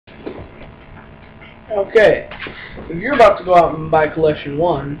Okay, if you're about to go out and buy Collection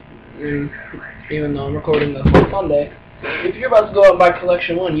 1, and even though I'm recording this on Sunday, if you're about to go out and buy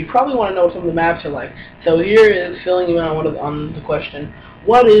Collection 1, you probably want to know what some of the maps are like. So here is filling you in on the question,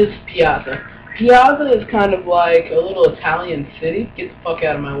 what is Piazza? Piazza is kind of like a little Italian city. Get the fuck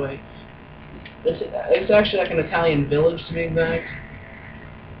out of my way. It's actually like an Italian village, to be exact.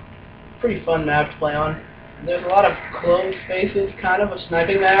 Pretty fun map to play on. There's a lot of closed spaces, kind of a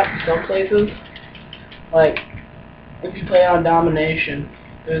sniping map in some places. Like, if you play on domination,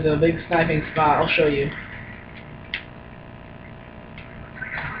 there's a big sniping spot. I'll show you.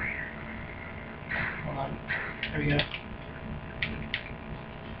 Hold on. There we go.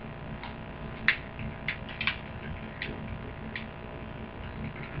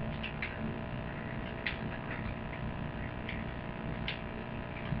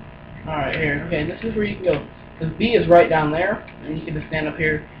 Alright, here. Okay, this is where you can go. Because B is right down there, and you can just stand up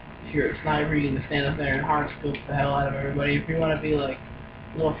here. If you're a sniper, you can just stand up there and hard scoop the hell out of everybody. If you want to be like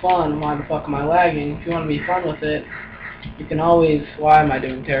a little fun, why the fuck am I lagging? If you want to be fun with it, you can always, why am I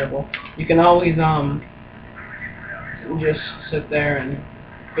doing terrible? You can always just sit there and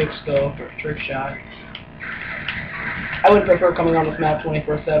quick scope or trick shot. I would prefer coming on this map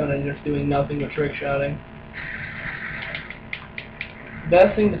 24/7 and just doing nothing but trick shotting.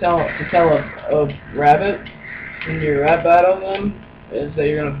 Best thing to tell a rabbit in your rap battle with him is that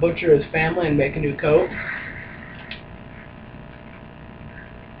you're gonna butcher his family and make a new coat.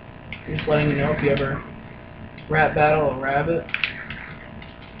 Just letting you know if you ever rap battle a rabbit.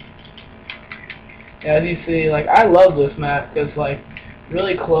 Yeah, as you see, like, I love this map because, like,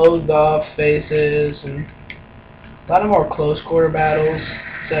 really closed off spaces and a lot of more close quarter battles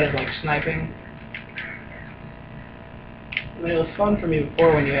instead of like sniping. I mean, it was fun for me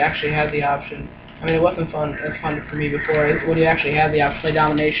before when you actually had the option. I mean, it wasn't fun. It was fun for me before when you actually had the option to play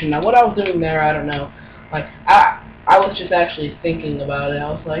domination. Now, what I was doing there, I don't know. Like, I was just actually thinking about it.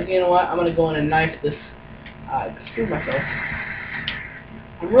 I was like, you know what? I'm gonna go in and knife this. Screw myself.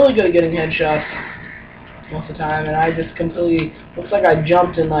 I'm really good at getting headshots most of the time, and I just completely looks like I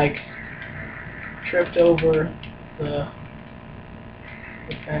jumped and like tripped over the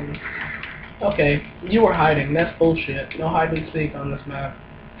thing. Okay, you were hiding. That's bullshit. No hide and seek on this map.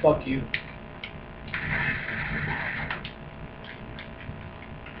 Fuck you.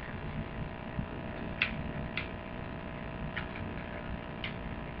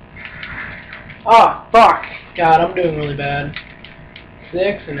 Ah, fuck! God, I'm doing really bad.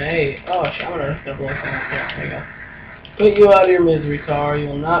 6 and 8. Oh, shit, I'm gonna blow something up there. There you go. Put you out of your misery, car. You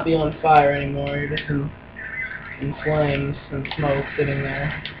will not be on fire anymore. You're just in flames and smoke sitting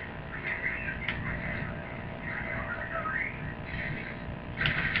there.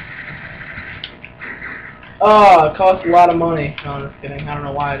 Oh, it costs a lot of money. No, I'm just kidding. I don't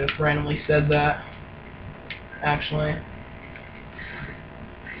know why I just randomly said that. Actually.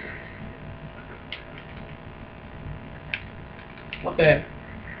 Okay.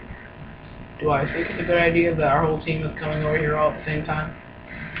 Do I think it's a good idea that our whole team is coming over here all at the same time?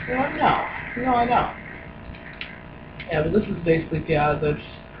 Well, no. No, I don't. Yeah, but this is basically Piazza.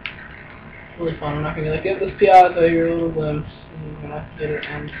 It's really fun. I'm not going to be like, get this Piazza, your little glimpse. I'm going to have to get it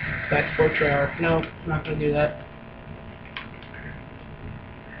and back to Portrait Arc. No, I'm not going to do that.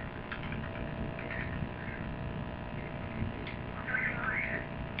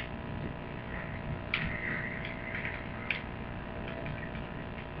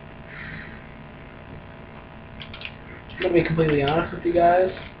 I'm going to be completely honest with you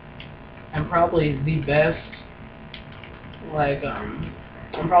guys. I'm probably the best,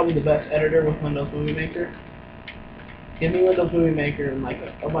 I'm probably the best editor with Windows Movie Maker. Give me Windows Movie Maker and like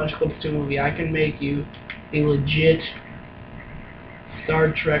a bunch of clips to a movie. I can make you a legit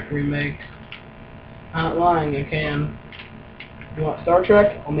Star Trek remake. I'm not lying, I can. You want Star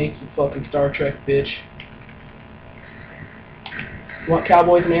Trek? I'll make you fucking Star Trek, bitch. You want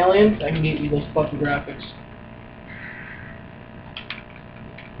Cowboys and Aliens? I can get you those fucking graphics.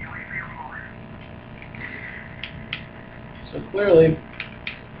 So clearly,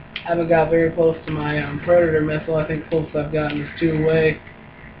 I haven't got very close to my Predator missile. I think closest I've gotten is 2 away.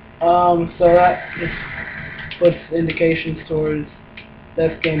 So that just puts indications towards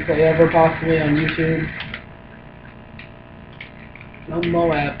best gameplay ever, possibly on YouTube. No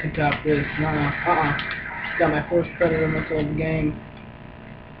Moab can top this. Got my first Predator missile of the game.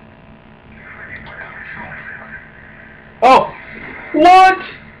 Oh! What?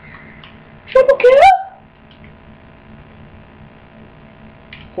 Triple kill?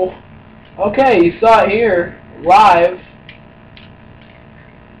 Well, okay, you saw it here, live.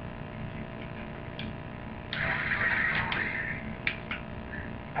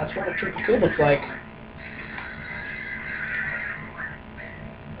 That's what a triple kill looks like.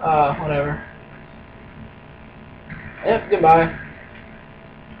 Whatever. Yep, goodbye.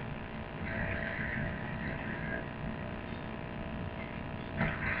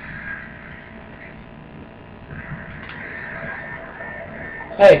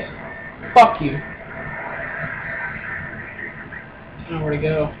 Hey, fuck you. I don't know where to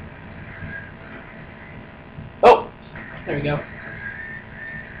go. Oh, there we go.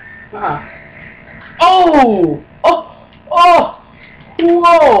 Oh! Oh! Oh!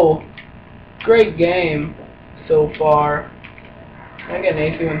 Whoa! Great game so far. Can I get an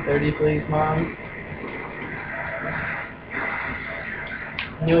AC-130, please, Mom?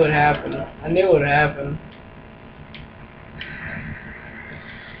 I knew it would happen. I knew it would happen.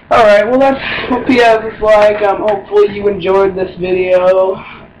 Alright, well that's what Piazza's like. Hopefully you enjoyed this video.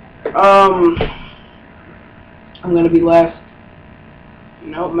 I'm gonna be last.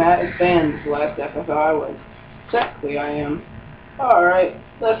 No, Matt is banned. This last FFI I was. Technically I am. Alright,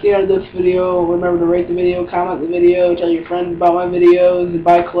 that's the end of this video. Remember to rate the video, comment the video, tell your friends about my videos,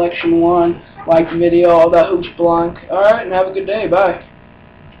 buy collection 1, like the video, all that hooch blanc. Alright, and have a good day. Bye.